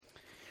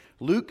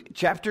Luke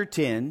chapter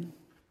 10,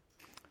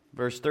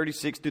 verse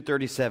 36 through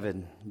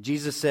 37.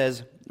 Jesus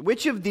says,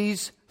 "Which of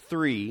these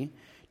three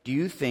do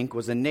you think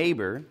was a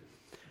neighbor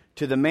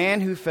to the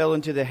man who fell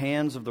into the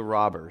hands of the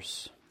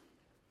robbers?"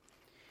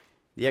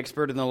 The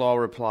expert in the law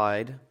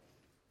replied,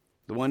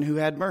 "The one who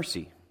had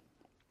mercy."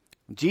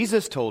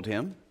 Jesus told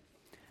him,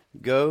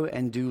 "Go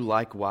and do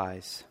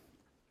likewise."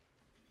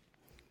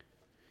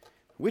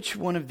 Which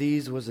one of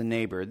these was a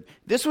neighbor?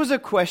 This was a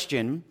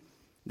question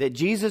that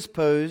Jesus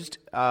posed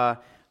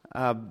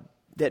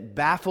that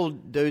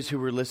baffled those who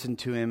were listening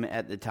to him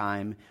at the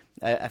time.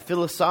 A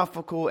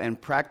philosophical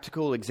and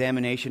practical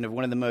examination of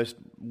one of the most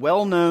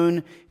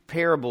well-known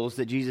parables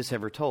that Jesus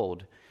ever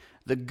told.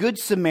 The Good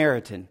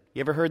Samaritan.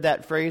 You ever heard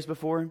that phrase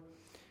before?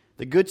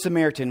 The Good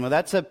Samaritan. Well,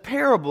 that's a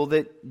parable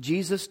that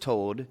Jesus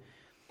told.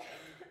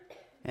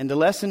 And the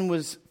lesson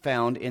was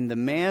found in the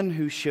man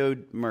who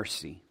showed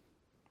mercy.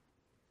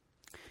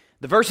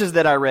 The verses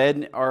that I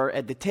read are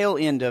at the tail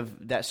end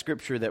of that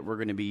scripture that we're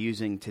going to be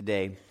using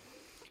today.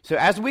 So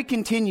as we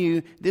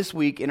continue this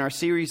week in our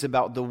series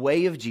about the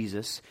way of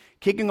Jesus,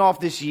 kicking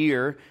off this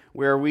year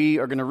where we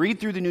are going to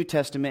read through the New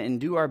Testament and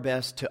do our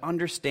best to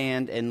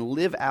understand and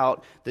live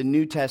out the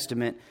New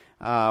Testament,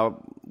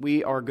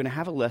 we are going to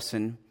have a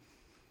lesson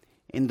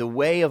in the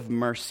way of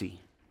mercy.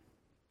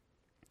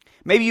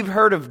 Maybe you've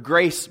heard of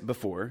grace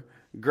before.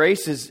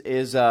 Grace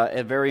is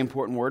a very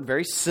important word,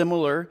 very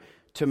similar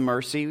to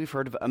mercy. We've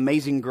heard of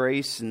amazing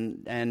grace,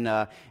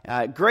 and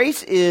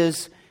grace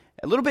is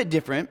a little bit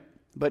different.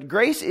 But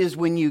grace is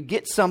when you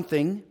get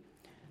something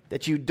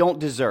that you don't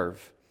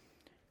deserve.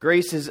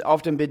 Grace has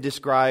often been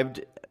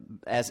described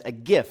as a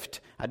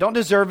gift. I don't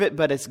deserve it,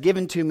 but it's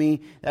given to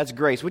me. That's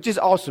grace, which is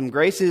awesome.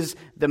 Grace is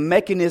the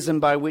mechanism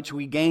by which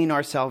we gain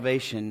our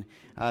salvation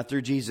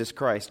through Jesus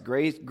Christ.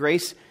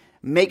 Grace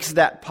makes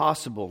that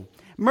possible.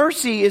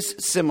 Mercy is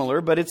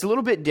similar, but it's a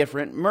little bit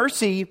different.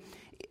 Mercy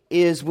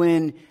is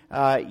when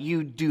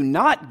you do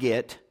not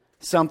get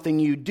something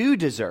you do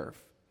deserve.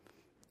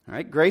 All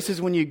right, grace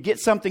is when you get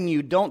something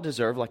you don't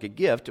deserve, like a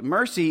gift.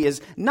 Mercy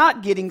is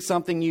not getting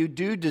something you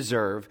do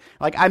deserve.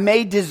 Like, I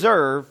may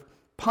deserve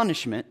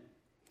punishment,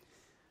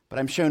 but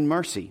I'm shown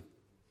mercy.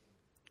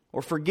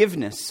 Or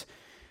forgiveness.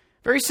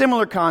 Very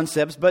similar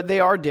concepts, but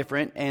they are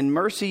different. And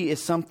mercy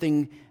is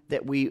something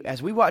that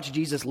as we watch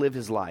Jesus live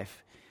his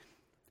life,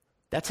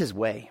 that's his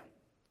way.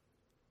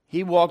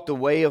 He walked the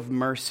way of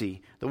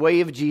mercy, the way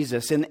of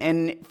Jesus.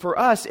 And for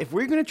us, if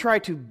we're going to try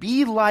to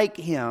be like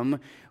him,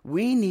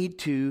 we need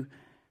to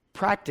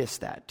practice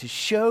that, to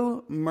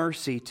show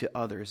mercy to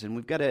others. And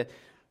we've got to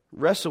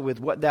wrestle with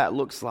what that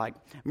looks like.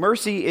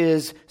 Mercy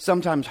is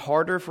sometimes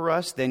harder for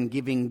us than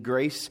giving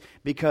grace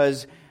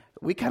because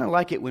we kind of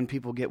like it when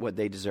people get what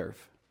they deserve.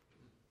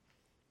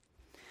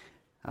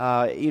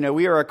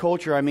 We are a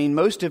culture,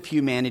 most of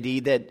humanity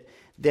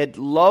that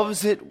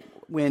loves it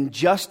when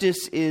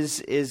justice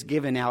is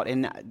given out,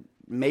 and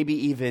maybe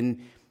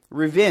even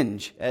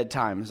revenge at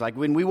times. Like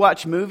when we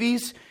watch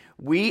movies,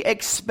 we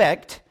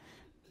expect,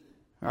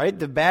 all right,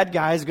 the bad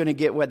guy is going to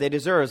get what they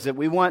deserve. That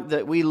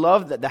we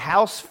love that the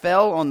house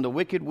fell on the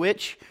wicked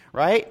witch,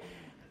 right?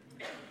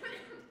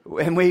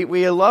 And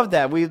we love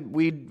that.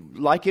 We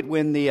like it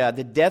when the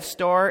Death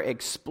Star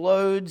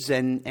explodes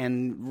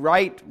and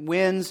right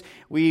wins.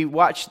 We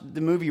watch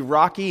the movie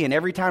Rocky, and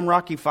every time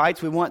Rocky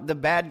fights, we want the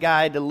bad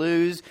guy to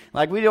lose.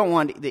 Like, we don't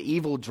want the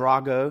evil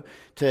Drago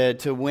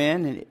to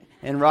win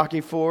in Rocky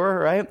IV,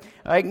 right?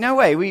 Like, no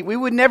way. We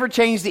would never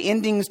change the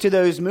endings to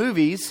those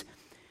movies.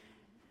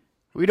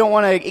 We don't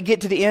want to get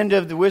to the end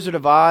of The Wizard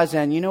of Oz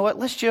and, you know what,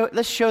 let's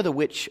show the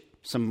witch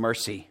some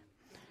mercy.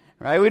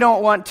 Right? We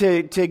don't want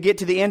to get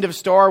to the end of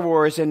Star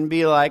Wars and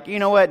be like, you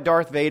know what,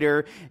 Darth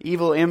Vader,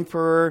 evil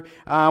emperor.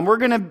 We're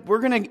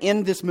gonna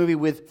end this movie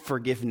with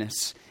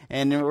forgiveness,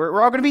 and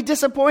we're all gonna be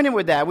disappointed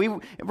with that.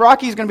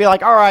 Rocky's gonna be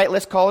like, all right,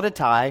 let's call it a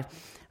tie.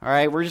 All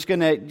right, we're just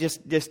gonna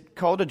just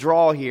call it a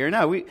draw here.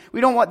 No, we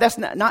don't want. That's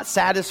not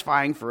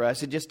satisfying for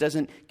us. It just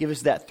doesn't give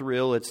us that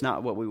thrill. It's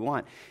not what we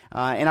want.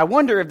 And I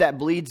wonder if that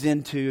bleeds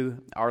into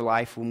our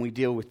life when we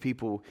deal with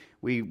people.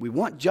 We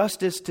want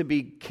justice to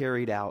be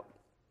carried out.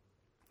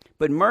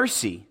 But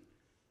mercy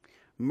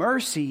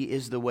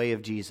is the way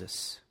of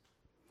Jesus.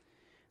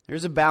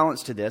 There's a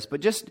balance to this,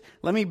 but just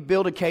let me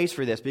build a case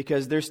for this,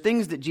 because there's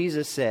things that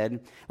Jesus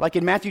said, like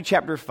in Matthew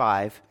chapter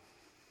 5,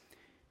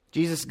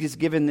 Jesus is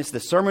given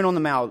the Sermon on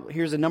the Mount.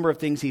 Here's a number of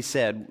things he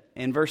said.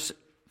 In verse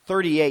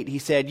 38, he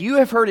said, "You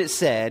have heard it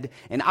said,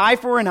 an eye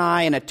for an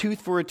eye and a tooth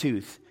for a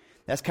tooth."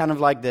 That's kind of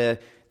like the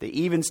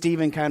even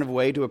Steven kind of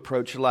way to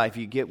approach life.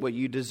 You get what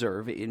you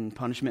deserve, and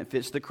punishment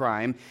fits the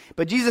crime.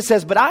 But Jesus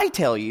says, "But I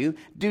tell you,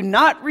 do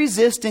not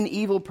resist an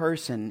evil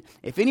person.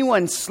 If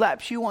anyone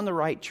slaps you on the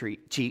right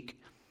cheek,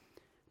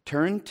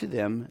 turn to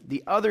them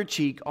the other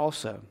cheek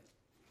also."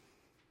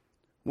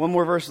 One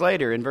more verse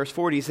later, in verse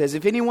 40, he says,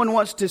 "If anyone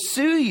wants to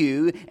sue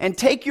you and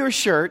take your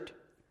shirt,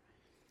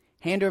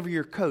 hand over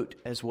your coat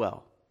as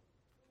well."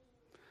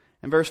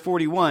 In verse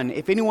 41,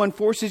 "If anyone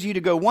forces you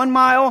to go 1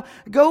 mile,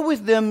 go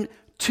with them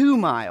 2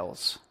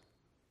 miles.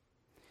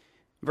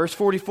 Verse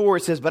 44,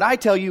 it says, "But I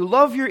tell you,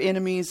 love your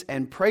enemies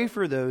and pray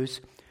for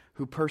those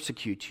who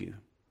persecute you."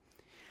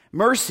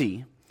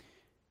 Mercy,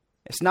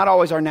 it's not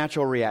always our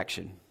natural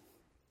reaction.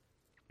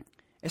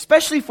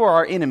 Especially for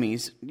our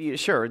enemies,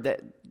 sure,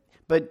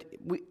 but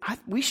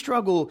we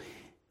struggle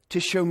to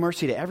show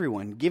mercy to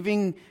everyone,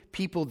 giving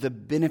people the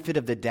benefit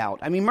of the doubt.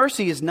 I mean,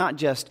 mercy is not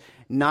just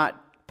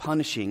not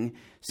punishing.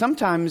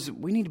 Sometimes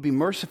we need to be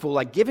merciful,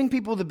 like giving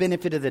people the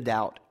benefit of the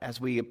doubt as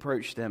we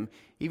approach them,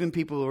 even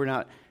people who we're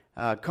not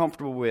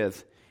comfortable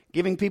with,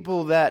 giving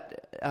people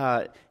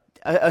that,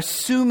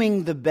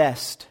 assuming the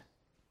best.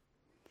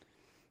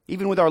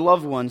 Even with our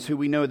loved ones who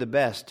we know the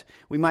best,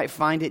 we might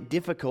find it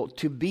difficult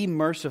to be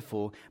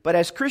merciful. But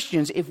as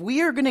Christians, if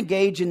we are going to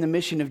engage in the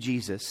mission of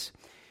Jesus,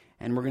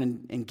 and we're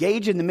going to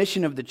engage in the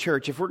mission of the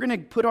church, if we're going to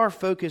put our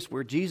focus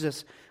where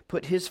Jesus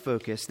put his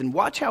focus, then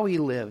watch how he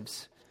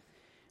lives.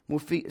 We'll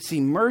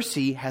see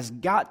mercy has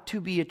got to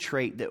be a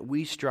trait that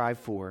we strive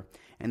for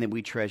and that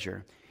we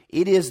treasure.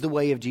 It is the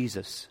way of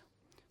Jesus.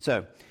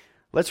 So,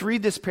 let's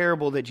read this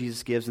parable that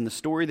Jesus gives and the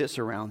story that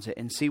surrounds it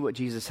and see what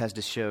Jesus has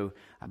to show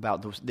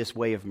about this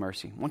way of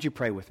mercy. Why don't you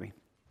pray with me?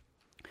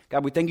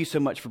 God, we thank you so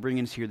much for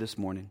bringing us here this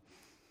morning.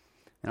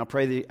 And I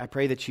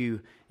pray that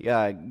you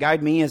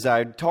guide me as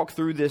I talk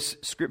through this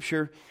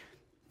scripture,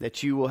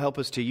 that you will help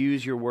us to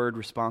use your word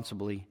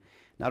responsibly,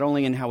 not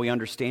only in how we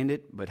understand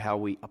it, but how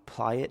we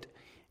apply it.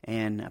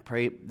 And I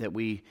pray that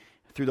we,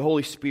 through the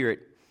Holy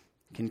Spirit,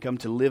 can come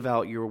to live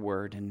out your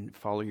word and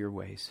follow your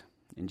ways.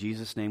 In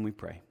Jesus' name we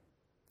pray.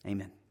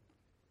 Amen.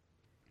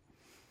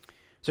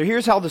 So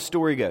here's how the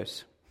story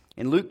goes.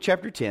 In Luke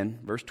chapter 10,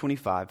 verse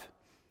 25,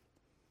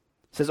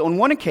 it says, "On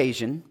one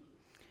occasion,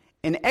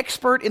 an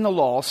expert in the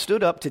law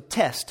stood up to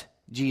test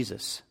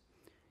Jesus.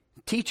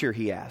 'Teacher,'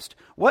 he asked,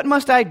 'what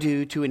must I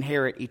do to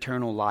inherit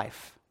eternal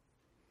life?'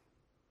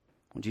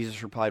 Well,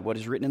 Jesus replied, 'What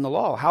is written in the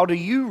law? How do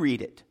you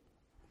read it?'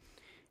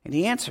 And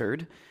he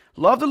answered,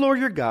 'Love the Lord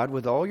your God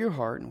with all your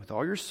heart and with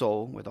all your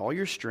soul, with all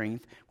your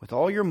strength, with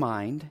all your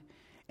mind,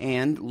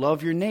 and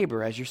love your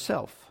neighbor as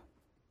yourself.'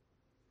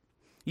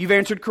 'You've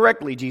answered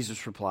correctly,'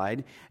 Jesus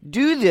replied.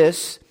 'Do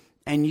this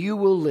and you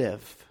will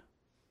live.'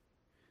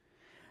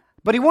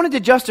 But he wanted to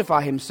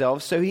justify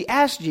himself, so he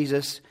asked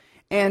Jesus,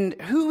 'And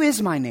who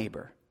is my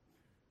neighbor?'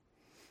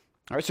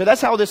 All right, so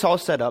that's how this all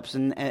sets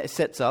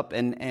up,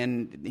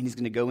 and he's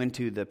going to go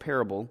into the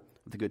parable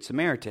of the Good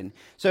Samaritan.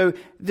 So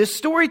this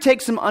story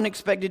takes some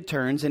unexpected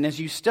turns, and as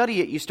you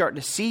study it, you start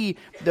to see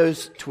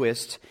those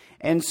twists.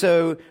 And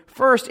so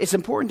first, it's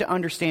important to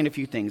understand a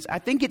few things. I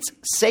think it's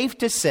safe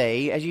to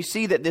say, as you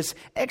see that this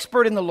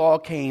expert in the law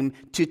came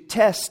to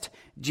test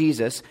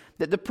Jesus,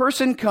 that the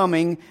person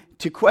coming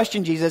to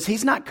question Jesus,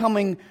 he's not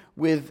coming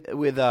with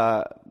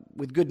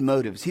good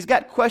motives. He's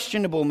got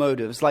questionable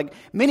motives. Like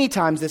many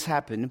times this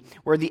happened,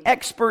 where the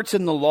experts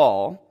in the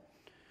law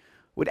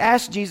would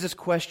ask Jesus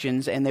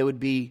questions, and they would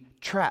be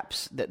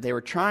traps that they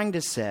were trying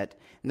to set.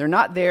 And they're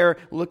not there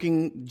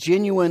looking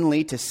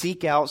genuinely to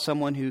seek out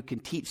someone who can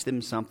teach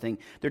them something.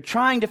 They're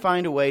trying to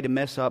find a way to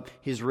mess up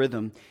his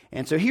rhythm.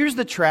 And so here's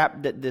the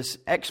trap that this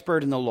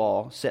expert in the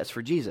law sets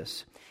for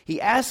Jesus. He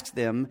asks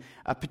them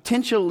a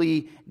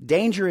potentially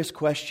dangerous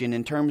question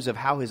in terms of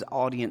how his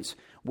audience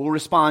will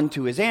respond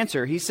to his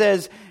answer. He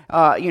says,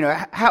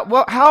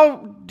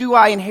 how do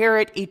I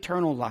inherit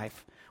eternal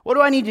life? What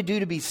do I need to do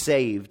to be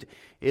saved?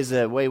 Is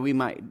a way we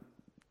might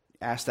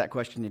ask that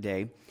question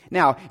today.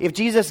 Now, if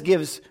Jesus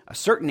gives a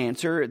certain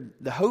answer,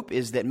 the hope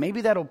is that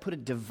maybe that'll put a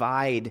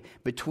divide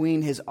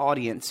between his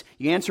audience.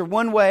 You answer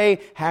one way,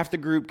 half the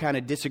group kind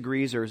of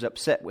disagrees or is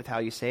upset with how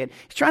you say it.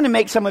 He's trying to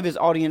make some of his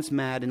audience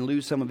mad and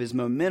lose some of his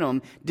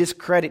momentum,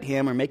 discredit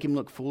him or make him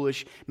look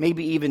foolish,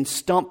 maybe even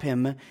stump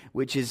him,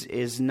 which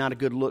is not a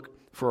good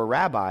look for a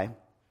rabbi.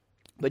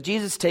 But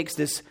Jesus takes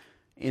this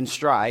in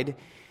stride.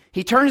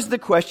 He turns the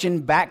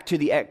question back to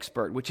the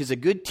expert, which is a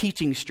good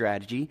teaching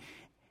strategy.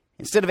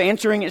 Instead of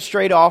answering it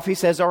straight off, he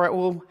says, all right,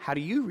 well, how do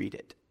you read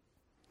it?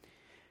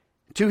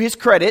 To his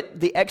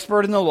credit, the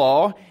expert in the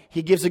law,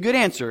 he gives a good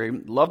answer.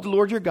 Love the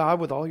Lord your God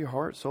with all your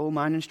heart, soul,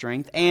 mind, and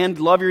strength, and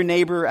love your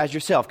neighbor as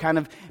yourself. Kind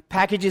of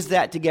packages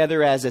that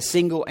together as a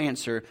single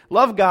answer.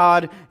 Love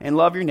God and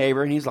love your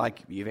neighbor. And he's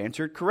like, you've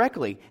answered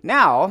correctly.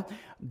 Now,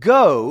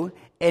 go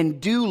and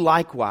do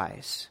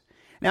likewise.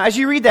 Now, as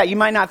you read that, you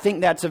might not think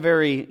that's a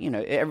very,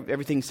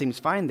 everything seems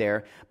fine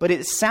there. But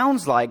it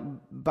sounds like,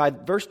 by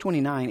verse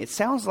 29, it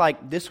sounds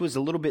like this was a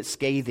little bit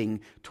scathing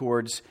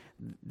towards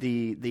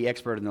the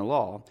expert in the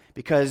law.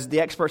 Because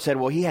the expert said,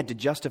 well, he had to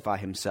justify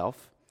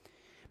himself.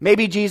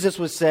 Maybe Jesus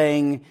was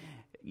saying,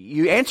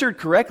 you answered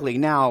correctly.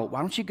 Now, why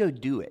don't you go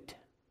do it?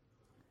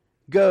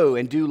 Go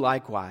and do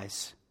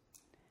likewise.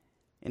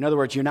 In other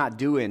words, you're not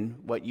doing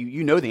what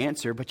you know the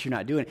answer, but you're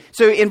not doing it.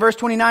 So in verse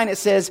 29, it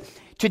says,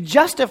 to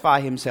justify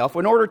himself,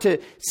 in order to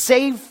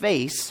save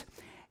face,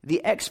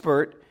 the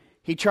expert,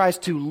 he tries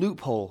to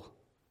loophole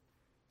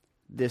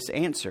this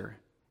answer.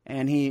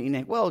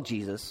 And well,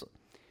 Jesus,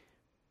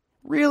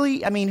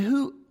 really? I mean,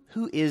 who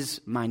is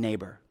my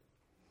neighbor?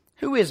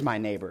 Who is my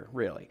neighbor,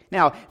 really?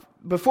 Now,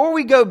 before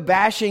we go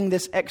bashing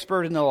this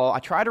expert in the law, I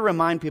try to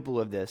remind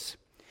people of this.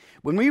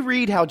 When we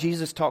read how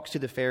Jesus talks to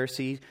the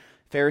Pharisees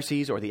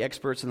or the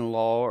experts in the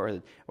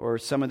law or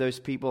some of those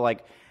people,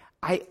 like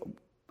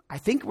I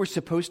think we're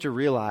supposed to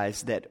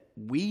realize that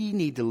we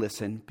need to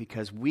listen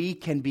because we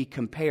can be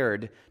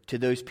compared to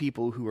those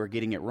people who are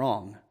getting it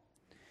wrong.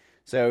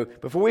 So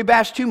before we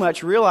bash too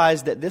much,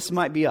 realize that this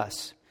might be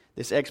us,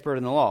 this expert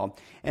in the law.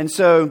 And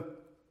so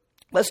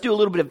let's do a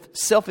little bit of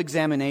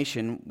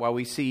self-examination while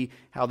we see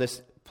how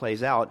this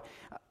plays out.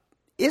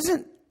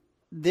 Isn't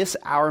this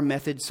our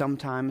method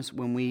sometimes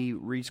when we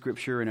read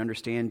Scripture and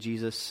understand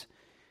Jesus,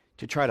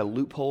 to try to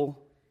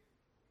loophole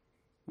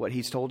what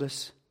He's told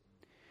us?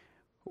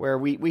 Where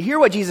we hear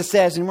what Jesus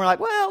says and we're like,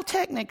 well,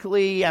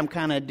 technically I'm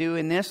kind of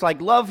doing this,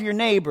 like love your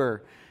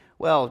neighbor.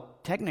 Well,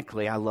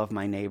 technically I love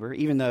my neighbor,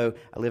 even though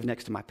I live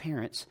next to my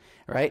parents,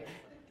 right?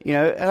 You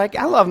know, like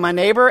I love my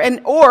neighbor,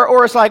 and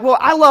or it's like, well,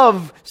 I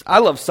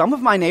love some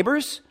of my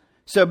neighbors.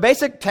 So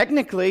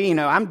technically, you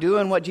know, I'm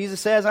doing what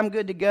Jesus says, I'm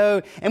good to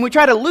go. And we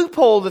try to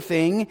loophole the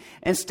thing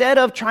instead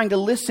of trying to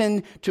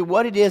listen to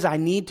what it is I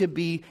need to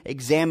be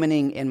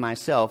examining in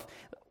myself.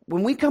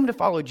 When we come to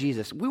follow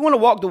Jesus, we want to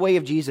walk the way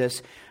of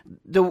Jesus.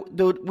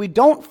 We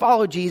don't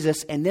follow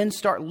Jesus and then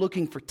start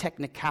looking for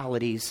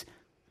technicalities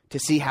to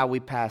see how we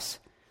pass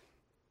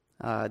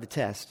the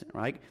test,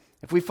 right?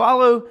 If we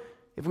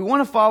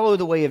want to follow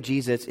the way of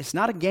Jesus, it's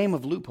not a game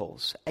of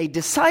loopholes. A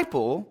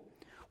disciple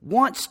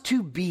wants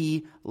to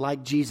be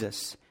like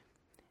Jesus.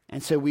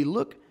 And so we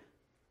look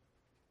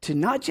to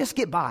not just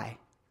get by,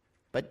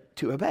 but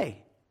to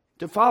obey,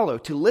 to follow,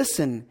 to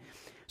listen.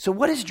 So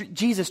what is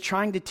Jesus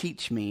trying to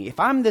teach me? If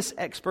I'm this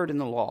expert in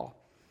the law,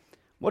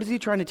 what is He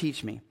trying to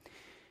teach me?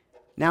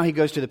 Now He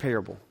goes to the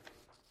parable.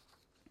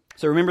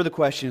 So remember the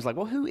question is like,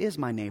 well, who is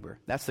my neighbor?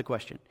 That's the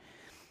question.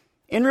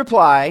 In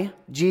reply,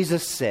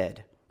 Jesus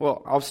said,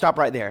 well, I'll stop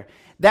right there.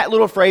 That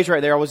little phrase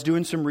right there, I was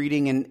doing some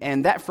reading,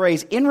 and that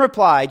phrase, in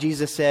reply,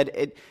 Jesus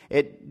said,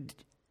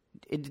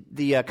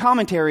 the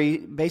commentary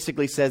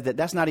basically says that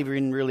that's not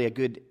even really a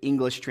good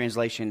English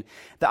translation.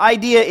 The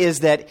idea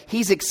is that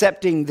He's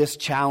accepting this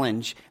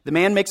challenge. The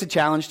man makes a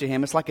challenge to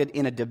Him. It's like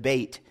in a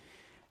debate.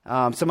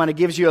 Somebody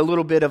gives you a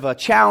little bit of a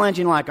challenge,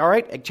 and you're like, all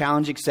right, a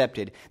challenge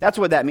accepted. That's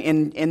what that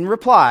means. In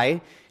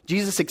reply,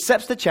 Jesus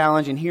accepts the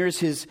challenge, and here's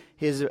his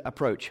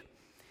approach.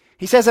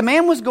 He says, a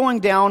man was going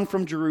down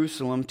from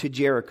Jerusalem to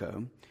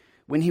Jericho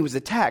when he was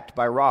attacked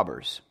by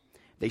robbers.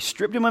 They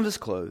stripped him of his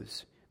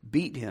clothes,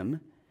 beat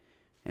him,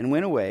 and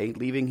went away,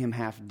 leaving him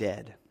half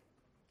dead.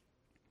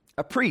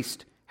 A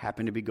priest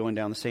happened to be going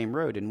down the same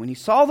road, and when he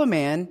saw the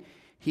man,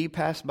 he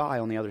passed by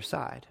on the other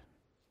side.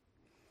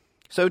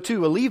 So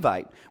too, a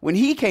Levite, when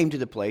he came to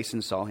the place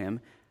and saw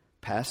him,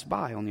 passed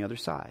by on the other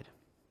side.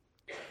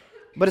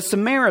 But a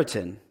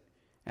Samaritan,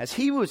 as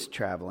he was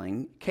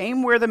traveling,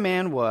 came where the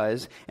man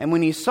was, and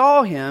when he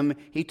saw him,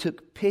 he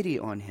took pity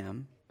on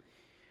him.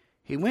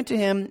 He went to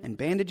him and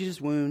bandaged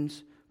his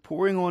wounds,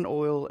 pouring on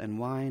oil and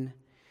wine.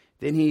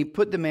 Then he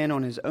put the man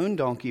on his own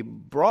donkey,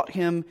 brought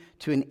him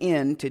to an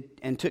inn,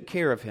 and took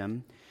care of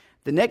him.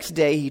 The next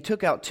day he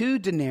took out 2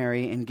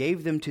 denarii and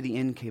gave them to the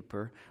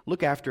innkeeper.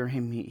 Look after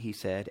him, he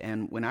said,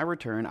 and when I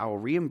return, I will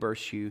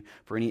reimburse you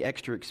for any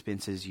extra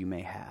expenses you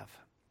may have.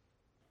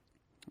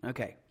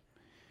 Okay.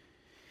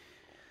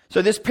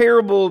 So this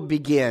parable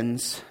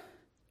begins,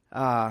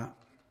 not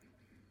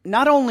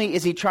only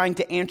is he trying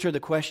to answer the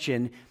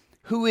question,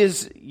 who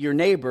is your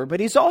neighbor? But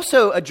he's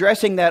also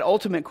addressing that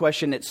ultimate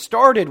question that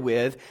started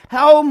with,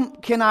 how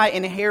can I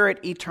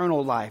inherit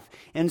eternal life?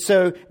 And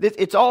so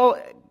it's all,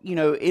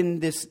 in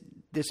this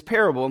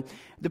parable.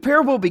 The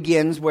parable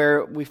begins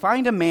where we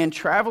find a man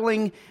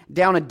traveling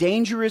down a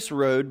dangerous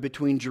road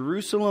between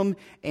Jerusalem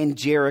and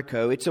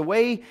Jericho. It's a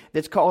way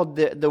that's called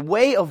the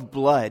way of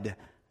blood.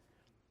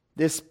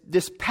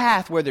 This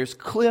path where there's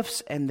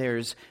cliffs and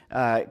there's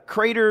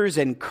craters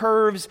and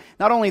curves.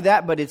 Not only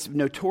that, but it's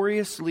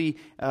notoriously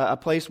a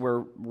place where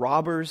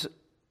robbers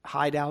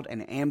hide out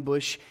and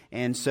ambush.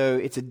 And so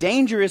it's a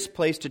dangerous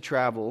place to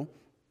travel,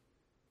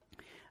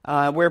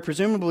 where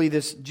presumably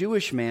this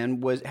Jewish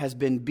man has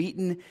been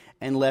beaten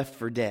and left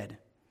for dead.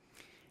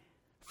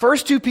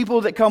 First 2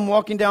 people that come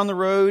walking down the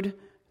road,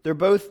 they're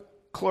both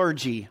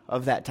clergy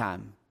of that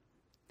time.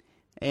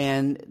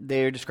 And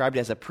they're described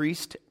as a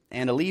priest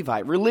and a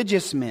Levite,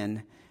 religious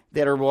men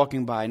that are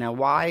walking by. Now,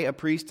 why a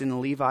priest and a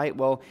Levite?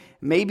 Well,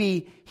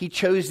 maybe he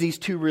chose these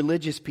 2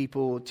 religious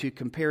people to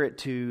compare it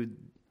to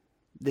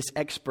this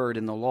expert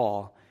in the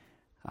law.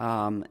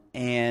 So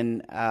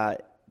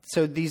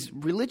these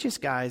religious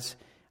guys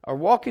are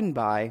walking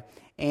by,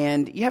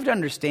 and you have to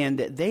understand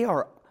that they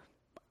are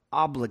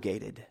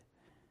obligated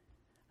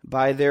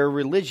by their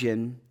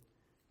religion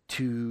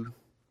to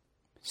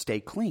stay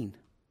clean.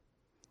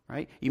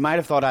 Right? You might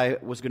have thought I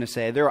was going to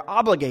say they're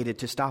obligated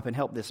to stop and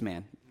help this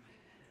man.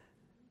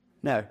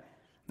 No.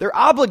 They're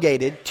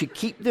obligated to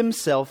keep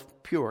themselves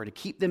pure, to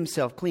keep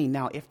themselves clean.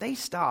 Now, if they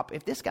stop,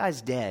 if this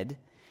guy's dead,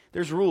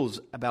 there's rules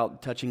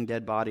about touching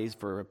dead bodies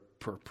for a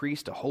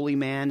priest, a holy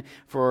man,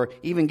 for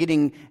even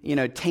getting,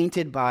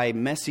 tainted by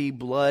messy,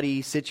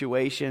 bloody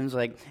situations.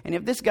 And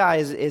if this guy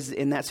is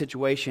in that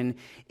situation,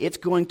 it's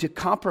going to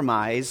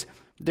compromise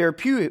their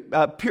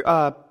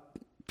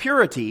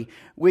purity,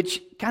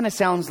 which kind of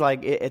sounds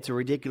like it's a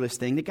ridiculous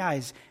thing. The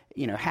guy's,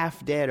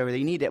 half dead or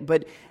they need it.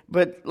 But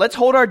let's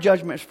hold our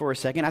judgments for a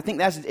second. I think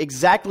that's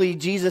exactly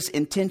Jesus'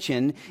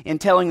 intention in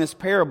telling this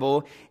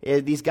parable.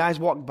 These guys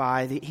walked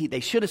by. They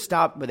should have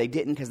stopped, but they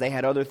didn't because they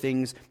had other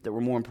things that were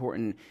more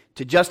important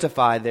to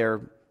justify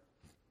their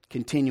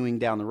continuing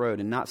down the road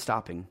and not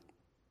stopping.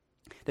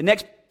 The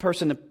next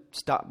person to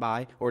stop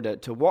by or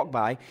to walk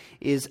by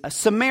is a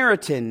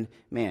Samaritan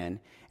man.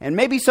 And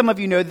maybe some of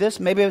you know this,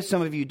 maybe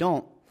some of you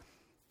don't.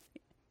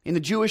 In the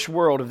Jewish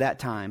world of that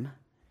time,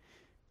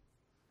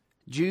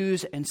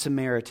 Jews and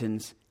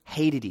Samaritans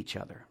hated each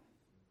other.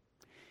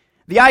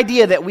 The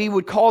idea that we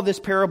would call this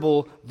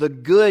parable the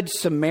Good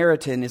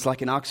Samaritan is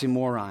like an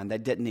oxymoron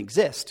that didn't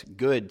exist.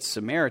 Good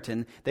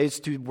Samaritan, those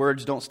two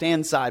words don't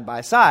stand side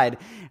by side,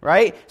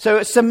 right?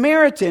 So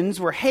Samaritans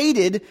were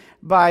hated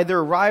by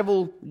their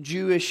rival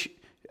Jewish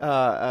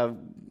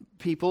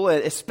people,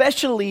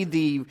 especially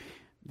the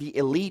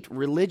elite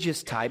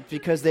religious type,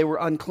 because they were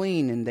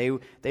unclean and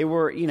they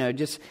were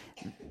just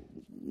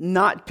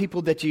not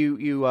people that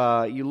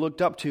you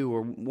looked up to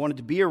or wanted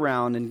to be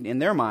around in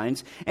their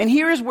minds. And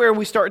here's where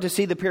we start to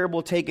see the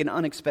parable take an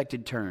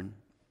unexpected turn.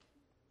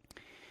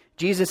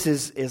 Jesus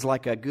is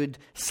like a good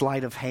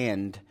sleight of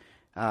hand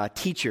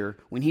teacher.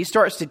 When he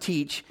starts to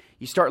teach,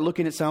 you start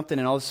looking at something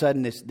and all of a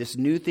sudden this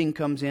new thing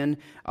comes in.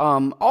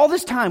 All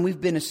this time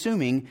we've been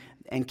assuming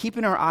and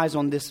keeping our eyes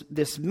on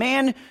this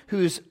man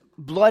who's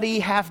bloody,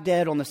 half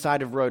dead on the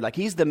side of the road. Like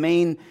he's the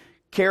main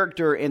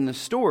character in the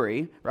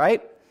story,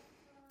 right?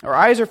 Our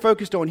eyes are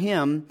focused on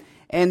him,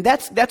 and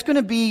that's going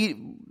to be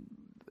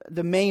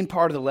the main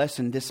part of the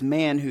lesson, this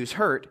man who's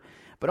hurt.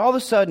 But all of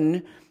a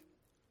sudden,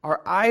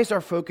 our eyes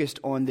are focused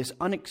on this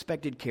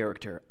unexpected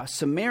character. A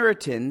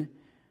Samaritan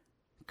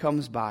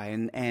comes by,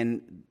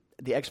 and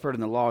the expert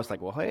in the law is like,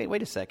 well, hey,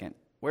 wait a second.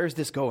 Where's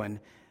this going?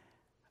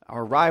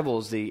 Our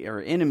rivals, our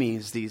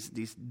enemies,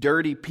 these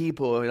dirty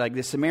people, like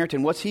the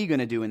Samaritan, what's he going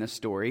to do in this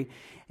story?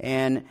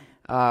 And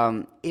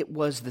it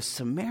was the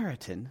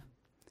Samaritan,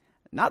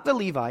 not the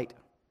Levite,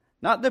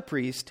 not the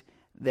priest,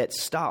 that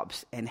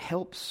stops and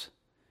helps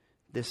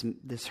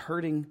this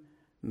hurting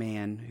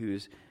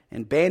man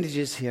and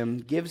bandages him,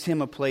 gives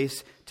him a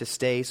place to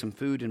stay, some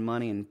food and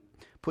money, and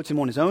puts him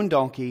on his own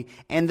donkey.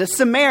 And the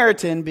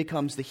Samaritan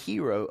becomes the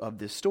hero of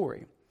this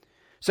story.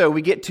 So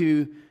we get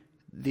to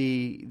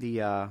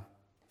the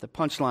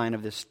punchline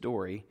of this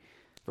story.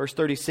 Verse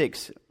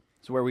 36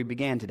 is where we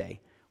began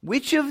today.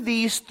 Which of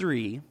these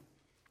three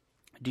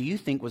do you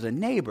think was a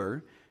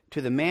neighbor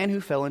to the man who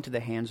fell into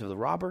the hands of the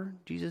robber?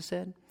 Jesus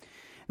said.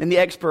 Then the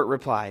expert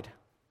replied,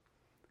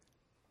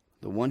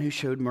 the one who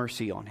showed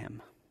mercy on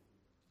him.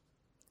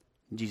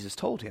 Jesus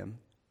told him,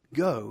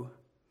 go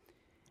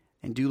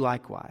and do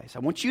likewise. I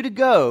want you to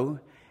go,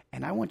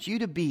 and I want you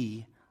to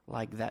be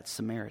like that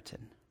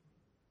Samaritan.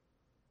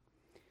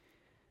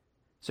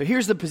 So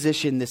here's the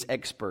position this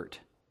expert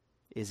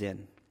is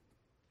in.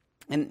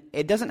 And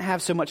it doesn't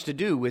have so much to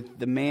do with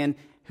the man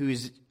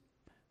who's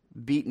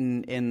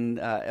beaten in,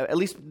 at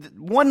least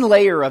one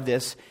layer of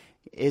this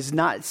is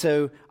not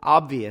so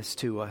obvious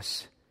to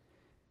us.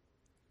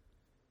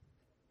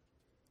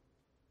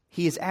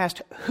 He is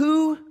asked,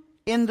 who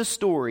in the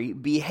story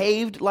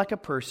behaved like a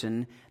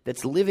person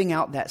that's living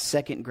out that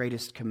second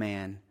greatest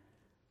command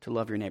to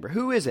love your neighbor?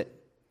 Who is it?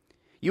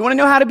 You want to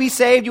know how to be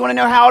saved? You want to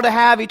know how to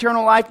have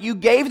eternal life? You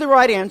gave the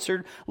right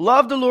answer.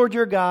 Love the Lord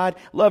your God.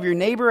 Love your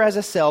neighbor as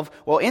a self.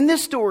 Well, in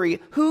this story,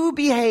 who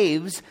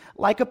behaves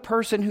like a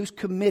person who's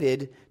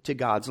committed to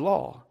God's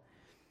law?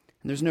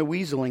 And there's no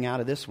weaseling out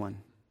of this one.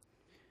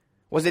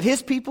 Was it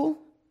his people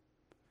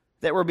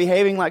that were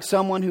behaving like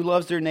someone who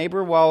loves their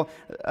neighbor? While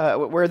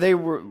were they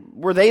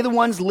the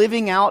ones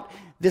living out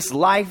this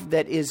life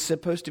that is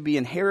supposed to be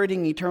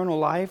inheriting eternal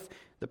life?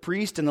 The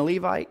priest and the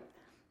Levite?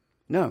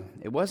 No,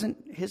 it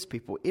wasn't his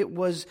people. It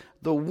was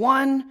the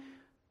one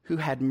who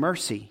had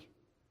mercy.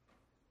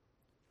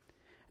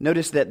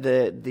 Notice that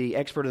the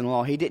expert in the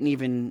law, he couldn't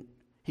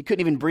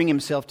even bring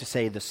himself to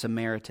say the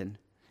Samaritan.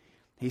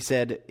 He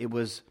said it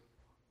was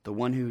the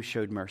one who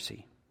showed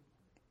mercy.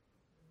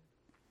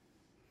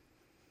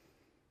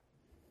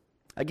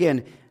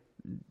 Again,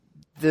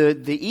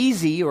 the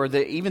easy or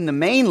even the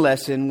main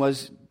lesson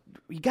was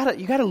you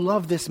gotta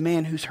love this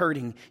man who's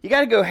hurting. You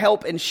gotta go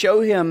help and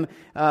show him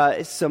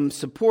some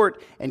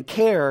support and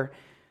care.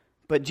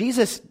 But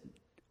Jesus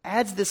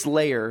adds this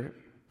layer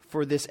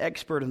for this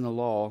expert in the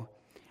law.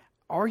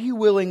 Are you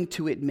willing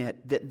to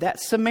admit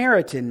that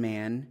Samaritan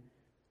man,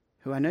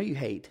 who I know you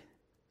hate,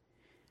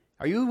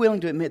 are you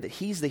willing to admit that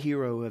he's the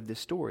hero of this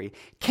story?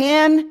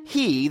 Can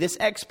he, this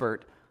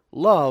expert,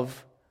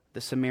 love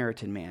the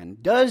Samaritan man?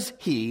 Does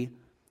he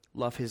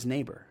love his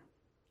neighbor?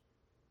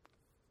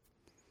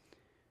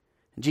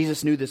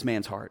 Jesus knew this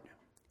man's heart.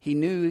 He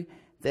knew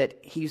that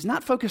he's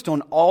not focused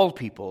on all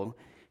people.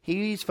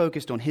 He's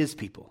focused on his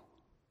people.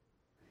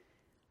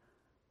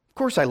 Of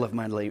course I love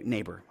my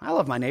neighbor. I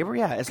love my neighbor,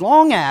 yeah. As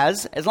long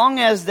as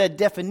the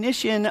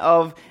definition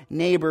of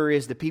neighbor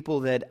is the people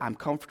that I'm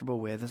comfortable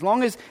with, as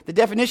long as the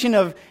definition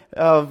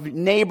of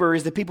neighbor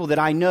is the people that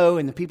I know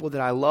and the people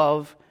that I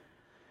love.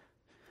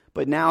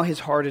 But now his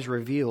heart is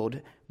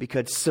revealed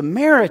because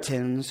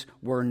Samaritans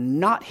were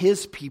not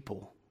his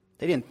people.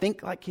 They didn't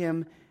think like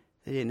him.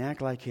 They didn't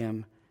act like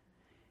him.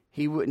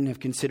 He wouldn't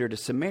have considered a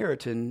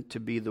Samaritan to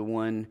be the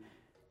one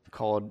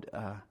called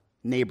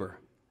neighbor.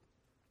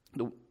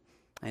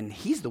 And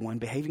he's the one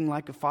behaving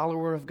like a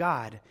follower of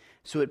God.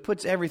 So it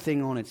puts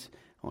everything on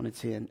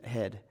its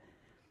head.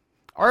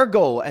 Our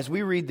goal as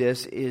we read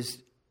this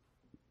is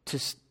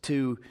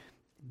to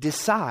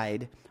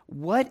decide,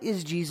 what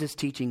is Jesus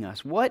teaching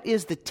us? What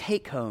is the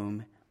take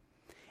home?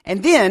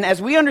 And then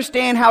as we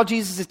understand how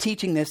Jesus is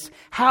teaching this,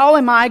 how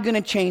am I going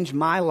to change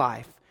my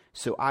life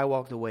so I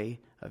walk the way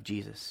of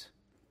Jesus?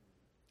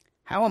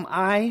 How am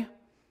I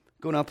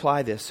going to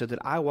apply this so that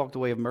I walk the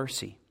way of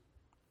mercy?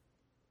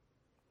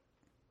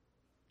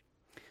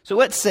 So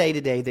let's say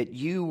today that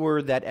you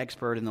were that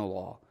expert in the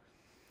law.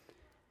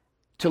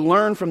 To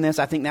learn from this,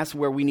 I think that's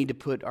where we need to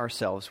put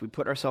ourselves. We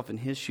put ourselves in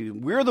his shoe.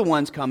 We're the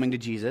ones coming to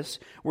Jesus.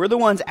 We're the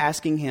ones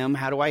asking him,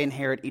 how do I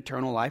inherit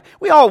eternal life?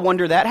 We all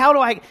wonder that. How do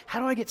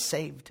I get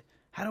saved?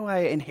 How do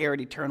I inherit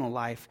eternal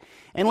life?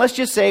 And let's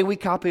just say we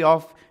copy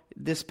off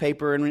this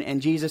paper and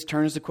Jesus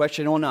turns the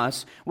question on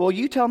us. Well,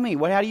 you tell me,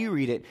 how do you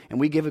read it? And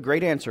we give a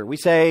great answer. We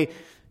say,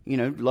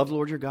 love the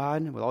Lord your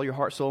God with all your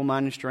heart, soul,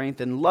 mind, and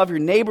strength, and love your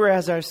neighbor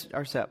as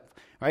ourselves,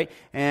 right?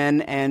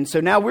 And so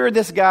now we're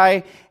this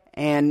guy,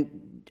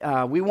 and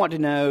we want to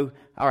know,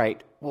 all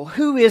right, well,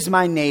 who is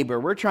my neighbor?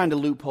 We're trying to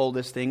loophole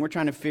this thing. We're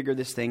trying to figure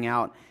this thing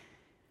out.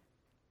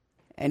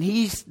 And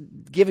he's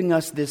giving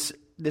us this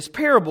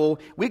parable.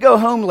 We go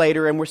home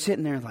later, and we're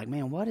sitting there like,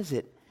 man, what is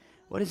it?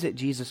 What is it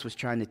Jesus was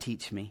trying to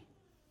teach me?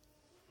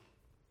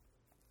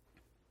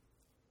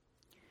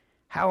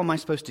 How am I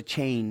supposed to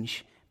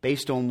change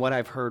based on what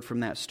I've heard from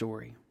that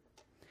story?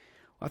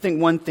 I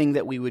think one thing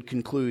that we would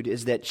conclude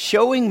is that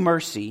showing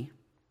mercy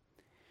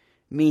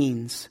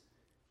means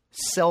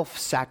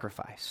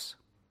self-sacrifice.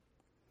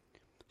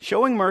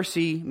 Showing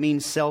mercy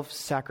means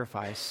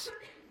self-sacrifice.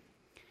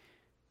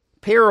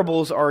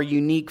 Parables are a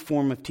unique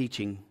form of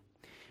teaching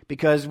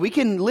because we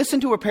can listen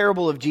to a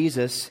parable of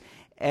Jesus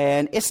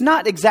and it's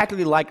not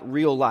exactly like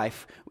real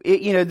life.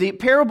 The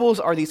parables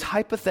are these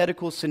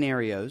hypothetical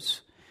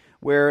scenarios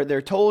where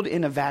they're told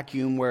in a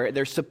vacuum, where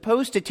they're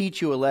supposed to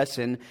teach you a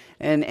lesson.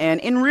 And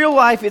in real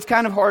life, it's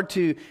kind of hard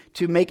to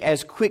make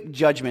as quick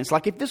judgments.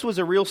 Like if this was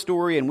a real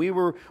story and we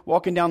were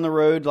walking down the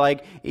road,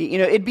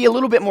 it'd be a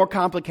little bit more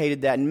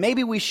complicated that. And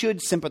maybe we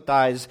should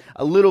sympathize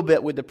a little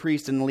bit with the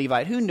priest and the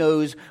Levite. Who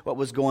knows what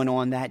was going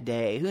on that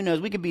day? Who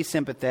knows? We could be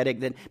sympathetic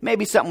that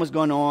maybe something was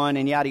going on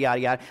and yada, yada,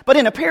 yada. But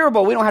in a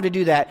parable, we don't have to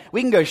do that.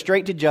 We can go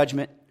straight to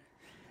judgment.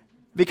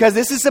 Because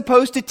this is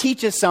supposed to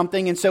teach us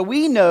something, and so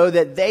we know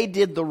that they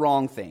did the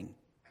wrong thing.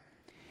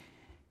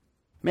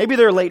 Maybe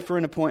they're late for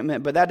an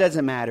appointment, but that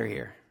doesn't matter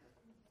here.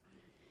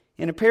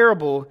 In a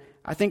parable,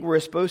 I think we're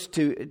supposed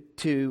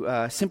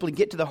to simply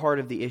get to the heart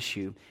of the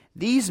issue.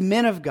 These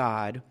men of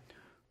God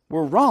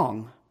were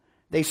wrong.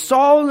 They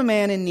saw the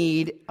man in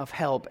need of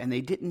help, and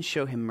they didn't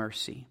show him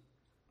mercy.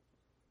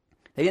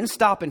 They didn't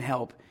stop and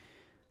help.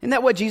 Isn't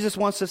that what Jesus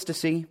wants us to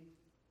see?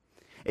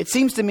 It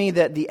seems to me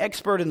that the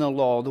expert in the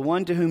law, the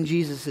one to whom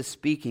Jesus is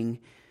speaking,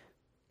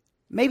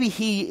 maybe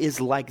he is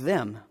like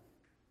them.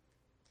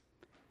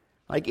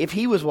 Like if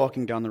he was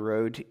walking down the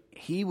road,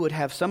 he would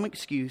have some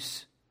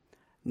excuse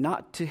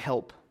not to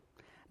help,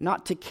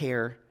 not to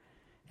care,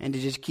 and to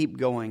just keep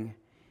going.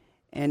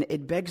 And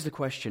it begs the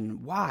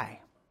question, why?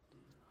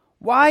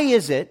 Why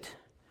is it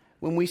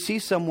when we see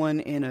someone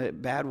in a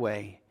bad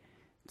way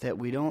that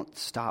we don't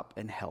stop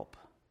and help?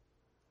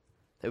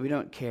 That we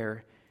don't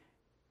care?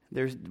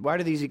 Why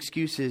do these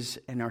excuses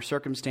and our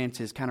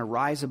circumstances kind of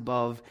rise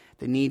above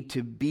the need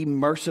to be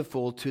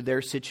merciful to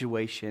their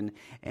situation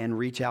and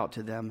reach out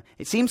to them?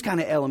 It seems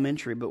kind of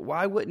elementary, but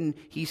why wouldn't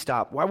he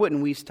stop? Why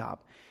wouldn't we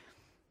stop?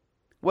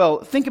 Well,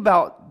 think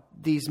about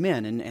these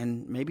men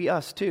and maybe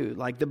us too.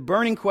 Like the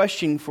burning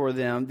question for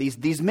them,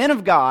 these men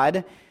of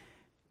God,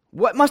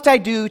 what must I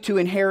do to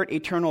inherit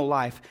eternal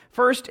life?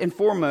 First and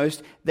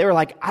foremost, they were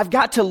like, I've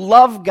got to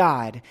love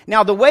God.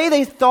 Now, the way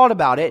they thought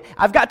about it,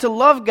 I've got to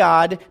love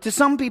God, to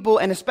some people,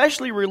 and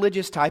especially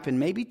religious type, and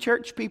maybe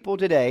church people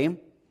today,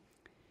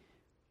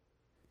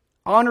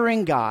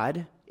 honoring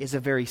God is a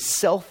very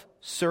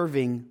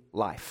self-serving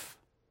life.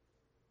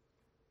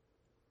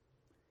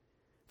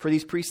 For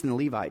these priests and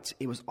the Levites,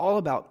 it was all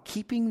about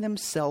keeping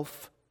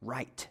themselves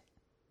right.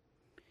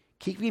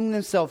 Keeping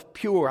themselves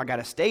pure. I got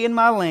to stay in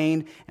my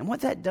lane. And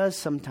what that does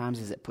sometimes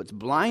is it puts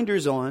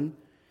blinders on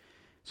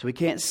so we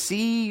can't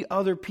see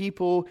other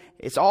people.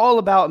 It's all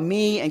about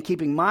me and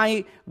keeping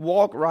my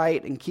walk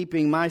right and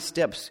keeping my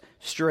steps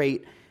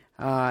straight.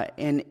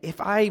 And if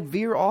I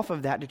veer off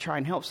of that to try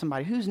and help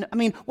somebody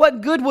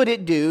what good would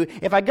it do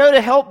if I go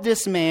to help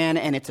this man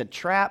and it's a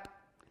trap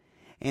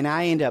and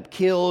I end up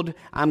killed,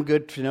 I'm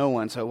good to no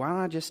one. So why don't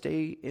I just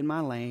stay in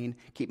my lane,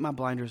 keep my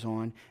blinders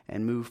on,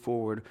 and move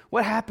forward?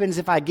 What happens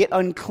if I get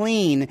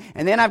unclean,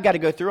 and then I've got to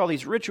go through all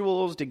these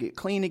rituals to get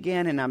clean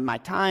again, and my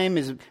time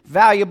is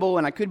valuable,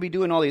 and I could be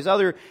doing all these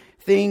other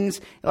things?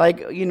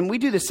 Like, we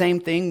do the same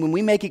thing when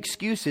we make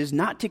excuses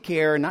not to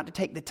care, not to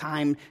take the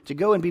time to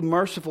go and be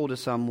merciful to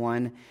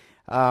someone,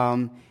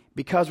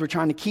 because we're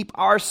trying to keep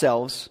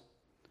ourselves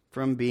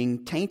from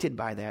being tainted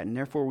by that, and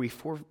therefore we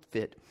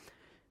forfeit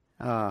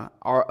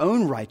our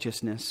own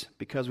righteousness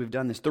because we've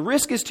done this. The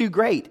risk is too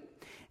great,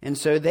 and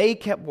so they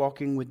kept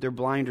walking with their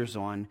blinders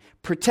on.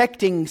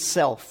 Protecting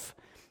self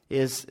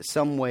is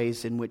some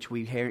ways in which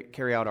we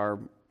carry out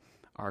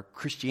our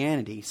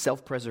Christianity,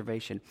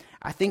 self-preservation.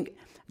 I think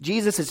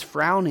Jesus is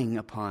frowning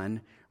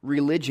upon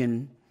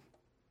religion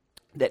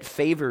that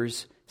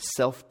favors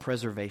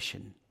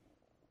self-preservation.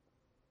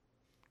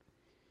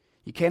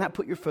 You cannot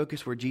put your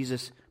focus where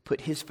Jesus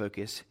put his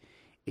focus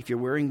if you're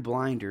wearing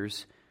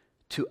blinders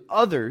to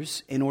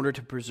others in order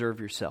to preserve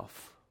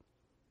yourself.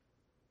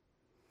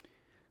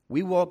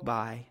 We walk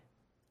by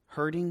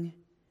hurting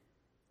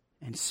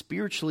and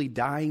spiritually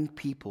dying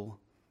people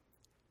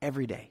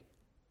every day.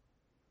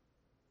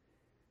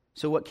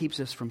 So what keeps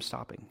us from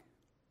stopping?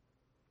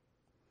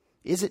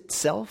 Is it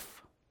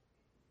self?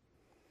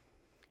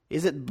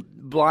 Is it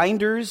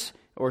blinders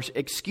or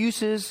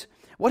excuses?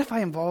 What if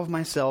I involve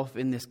myself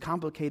in this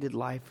complicated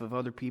life of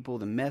other people,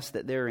 the mess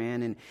that they're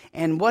in,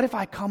 and what if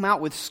I come out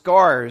with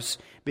scars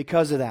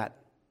because of that?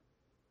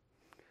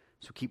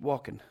 So keep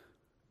walking.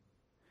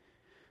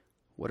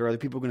 What are other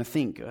people going to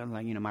think?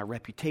 My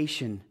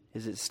reputation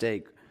is at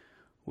stake.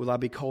 Will I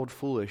be called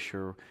foolish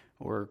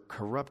or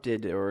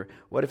corrupted? Or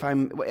what if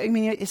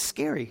it's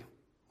scary.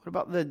 What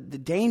about the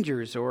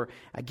dangers? Or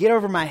I get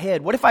over my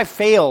head. What if I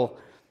fail?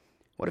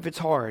 What if it's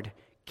hard?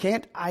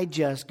 Can't I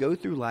just go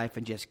through life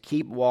and just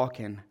keep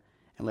walking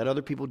and let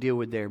other people deal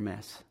with their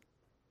mess?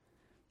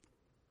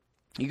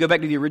 You go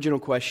back to the original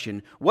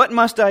question. What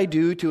must I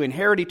do to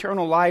inherit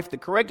eternal life? The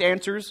correct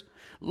answers: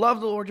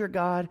 love the Lord your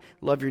God,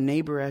 love your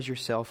neighbor as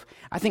yourself.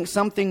 I think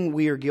something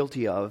we are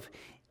guilty of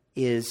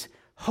is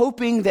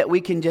hoping that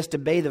we can just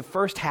obey the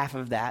first half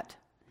of that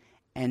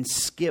and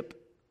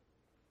skip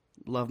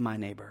love my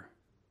neighbor.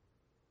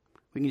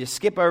 We can just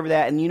skip over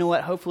that, and you know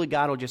what? Hopefully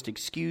God will just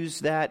excuse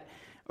that,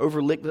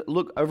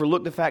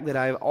 overlook the fact that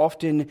I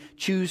often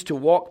choose to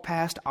walk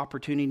past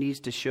opportunities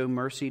to show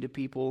mercy to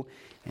people,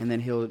 and then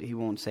he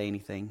won't say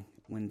anything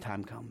when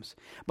time comes.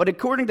 But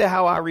according to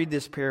how I read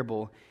this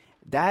parable,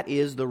 that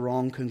is the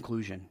wrong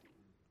conclusion.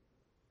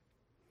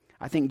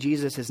 I think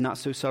Jesus is not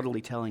so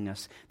subtly telling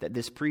us that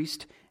this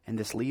priest and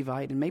this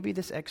Levite and maybe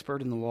this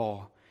expert in the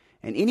law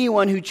and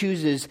anyone who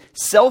chooses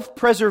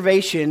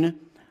self-preservation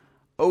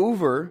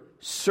over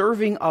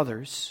serving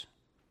others,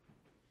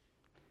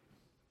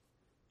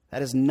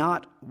 that is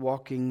not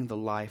walking the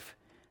life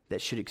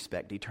that should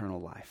expect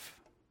eternal life.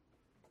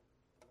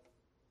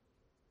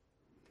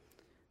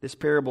 This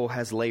parable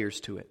has layers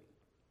to it.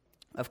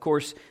 Of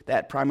course,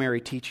 that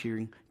primary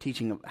teaching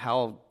of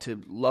how to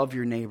love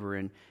your neighbor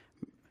and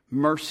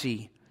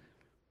mercy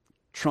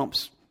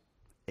trumps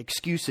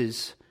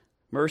excuses,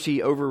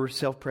 mercy over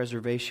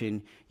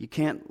self-preservation. You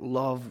can't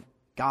love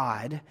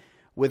God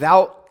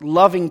without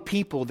loving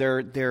people.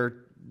 They're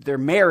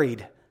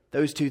married.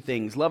 Those two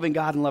things, loving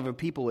God and loving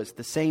people, it's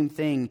the same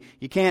thing.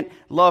 You can't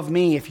love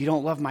me if you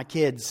don't love my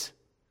kids.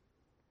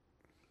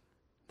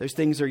 Those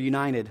things are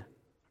united.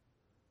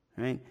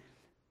 Right?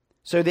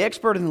 So the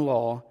expert in the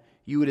law,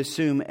 you would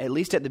assume, at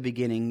least at the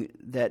beginning,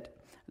 that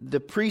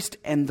the priest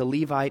and the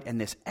Levite and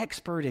this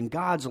expert in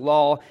God's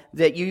law,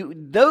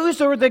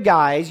 those are the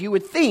guys you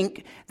would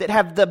think that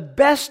have the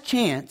best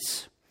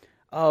chance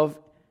of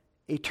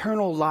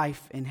eternal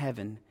life in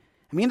heaven.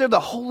 I mean, they're the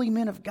holy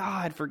men of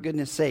God, for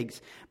goodness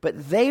sakes.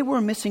 But they were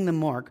missing the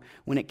mark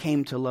when it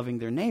came to loving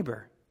their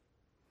neighbor.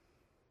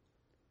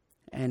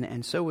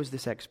 And so was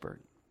this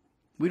expert.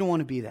 We don't want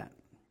to be that.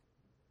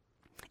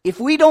 If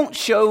we don't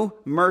show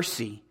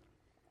mercy,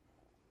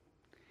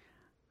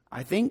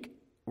 I think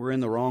we're in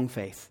the wrong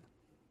faith.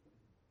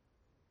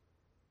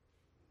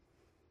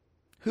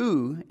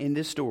 Who, in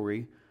this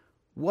story,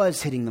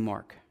 was hitting the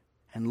mark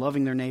and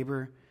loving their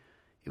neighbor?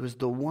 It was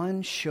the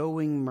one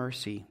showing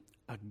mercy,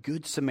 a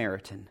good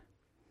Samaritan.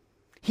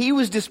 He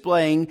was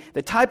displaying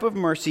the type of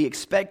mercy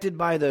expected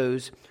by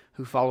those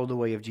who follow the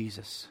way of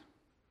Jesus.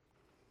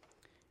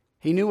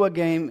 He knew what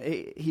game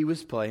he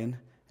was playing,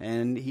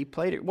 and he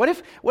played it. What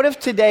if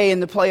today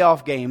in the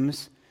playoff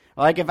games,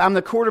 like if I'm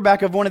the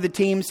quarterback of one of the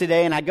teams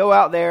today and I go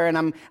out there and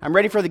I'm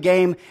ready for the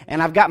game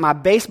and I've got my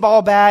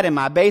baseball bat and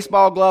my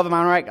baseball glove and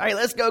I'm like, all right,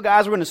 let's go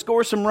guys, we're going to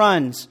score some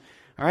runs.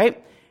 All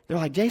right? They're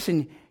like,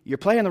 Jason, you're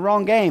playing the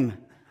wrong game.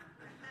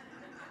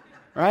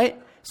 Right?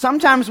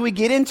 Sometimes we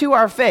get into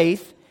our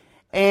faith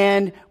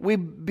and we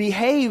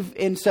behave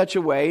in such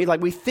a way, like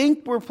we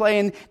think we're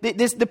playing,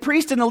 the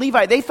priest and the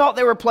Levite, they thought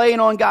they were playing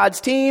on God's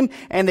team,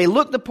 and they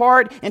looked the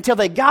part until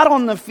they got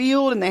on the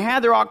field and they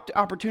had their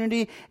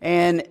opportunity,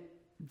 and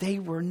they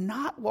were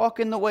not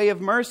walking the way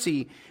of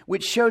mercy,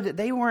 which showed that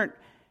they weren't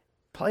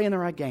playing the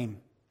right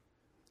game.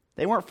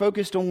 They weren't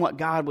focused on what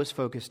God was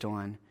focused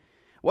on.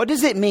 What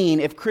does it mean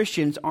if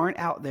Christians aren't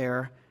out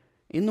there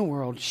in the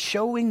world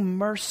showing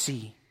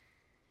mercy?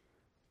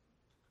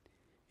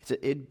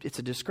 It's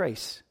a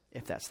disgrace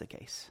if that's the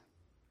case.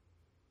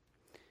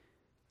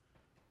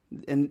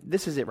 And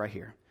this is it right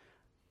here.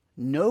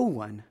 No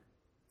one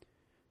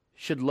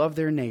should love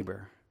their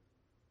neighbor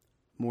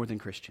more than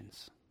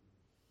Christians.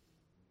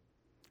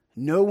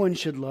 No one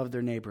should love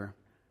their neighbor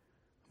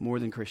more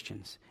than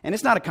Christians. And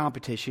it's not a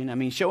competition. I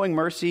mean, showing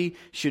mercy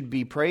should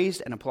be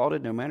praised and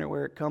applauded no matter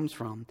where it comes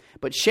from.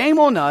 But shame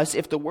on us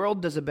if the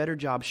world does a better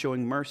job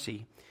showing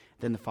mercy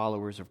than the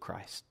followers of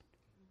Christ.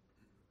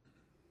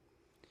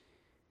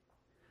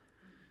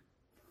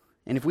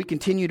 And if we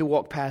continue to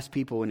walk past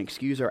people and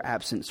excuse our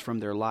absence from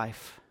their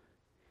life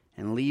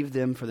and leave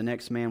them for the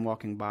next man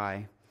walking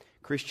by,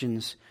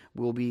 Christians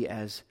will be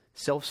as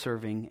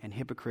self-serving and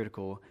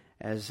hypocritical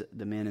as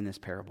the men in this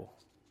parable.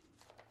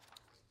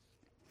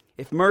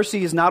 If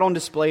mercy is not on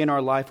display in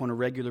our life on a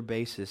regular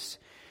basis,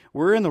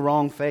 we're in the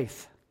wrong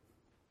faith.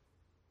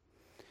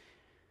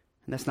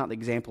 And that's not the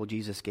example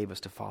Jesus gave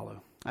us to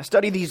follow. I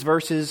study these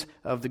verses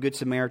of the Good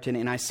Samaritan,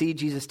 and I see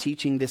Jesus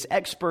teaching this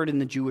expert in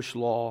the Jewish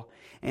law.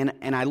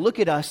 And I look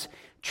at us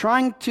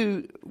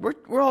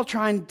we're all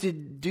trying to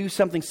do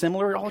something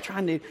similar. We're all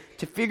trying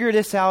to figure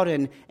this out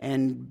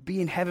and be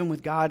in heaven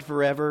with God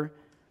forever.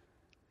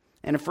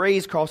 And a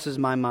phrase crosses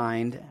my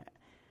mind.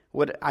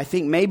 What I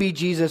think maybe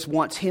Jesus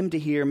wants him to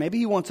hear, maybe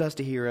he wants us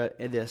to hear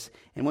this.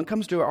 And when it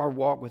comes to our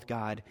walk with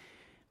God,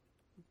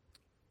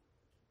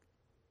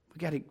 we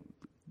got to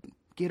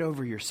get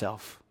over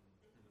yourself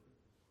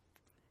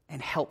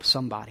and help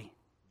somebody.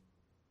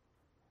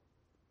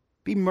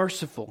 Be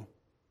merciful.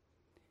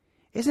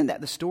 Isn't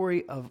that the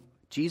story of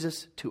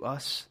Jesus to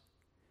us?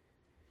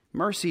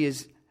 Mercy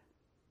is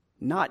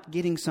not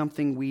getting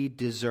something we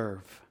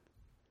deserve.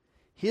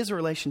 His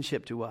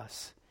relationship to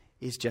us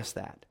is just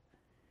that.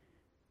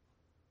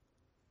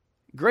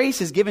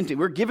 Grace is given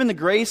we're given the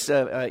grace,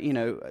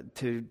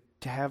 to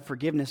have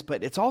forgiveness,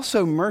 but it's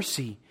also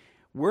mercy.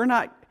 We're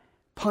not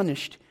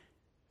punished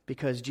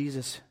because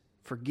Jesus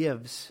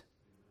forgives.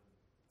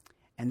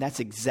 And that's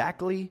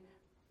exactly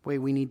the way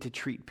we need to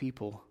treat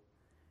people,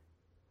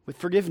 with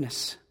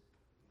forgiveness,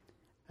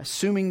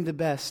 assuming the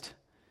best,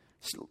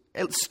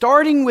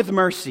 starting with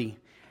mercy.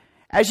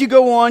 As you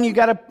go on, you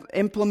got to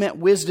implement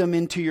wisdom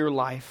into your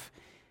life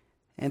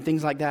and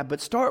things like that, but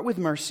start with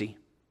mercy.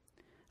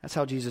 That's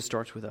how Jesus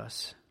starts with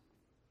us.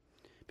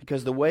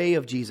 Because the way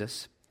of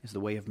Jesus is the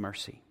way of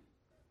mercy.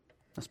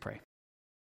 Let's pray.